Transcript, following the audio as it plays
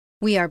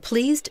We are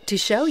pleased to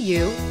show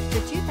you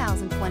the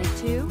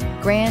 2022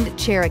 Grand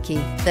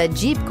Cherokee. The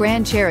Jeep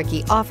Grand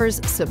Cherokee offers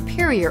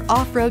superior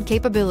off-road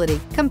capability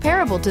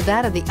comparable to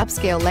that of the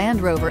upscale Land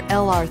Rover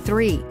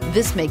LR3.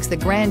 This makes the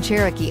Grand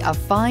Cherokee a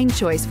fine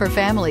choice for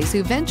families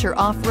who venture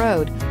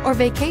off-road or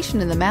vacation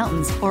in the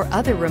mountains or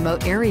other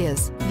remote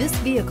areas. This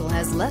vehicle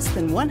has less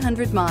than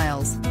 100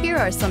 miles. Here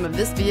are some of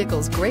this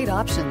vehicle's great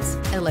options: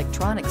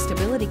 electronic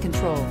stability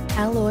control,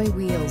 alloy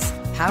wheels,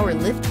 power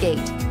lift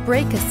gate,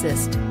 brake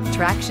assist,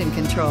 traction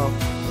control,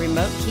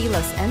 remote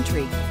keyless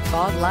entry,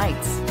 fog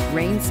lights,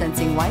 rain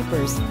sensing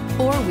wipers,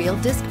 four-wheel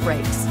disc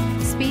brakes,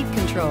 speed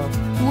control.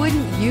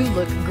 Wouldn't you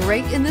look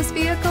great in this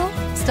vehicle?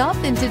 Stop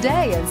in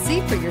today and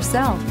see for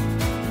yourself.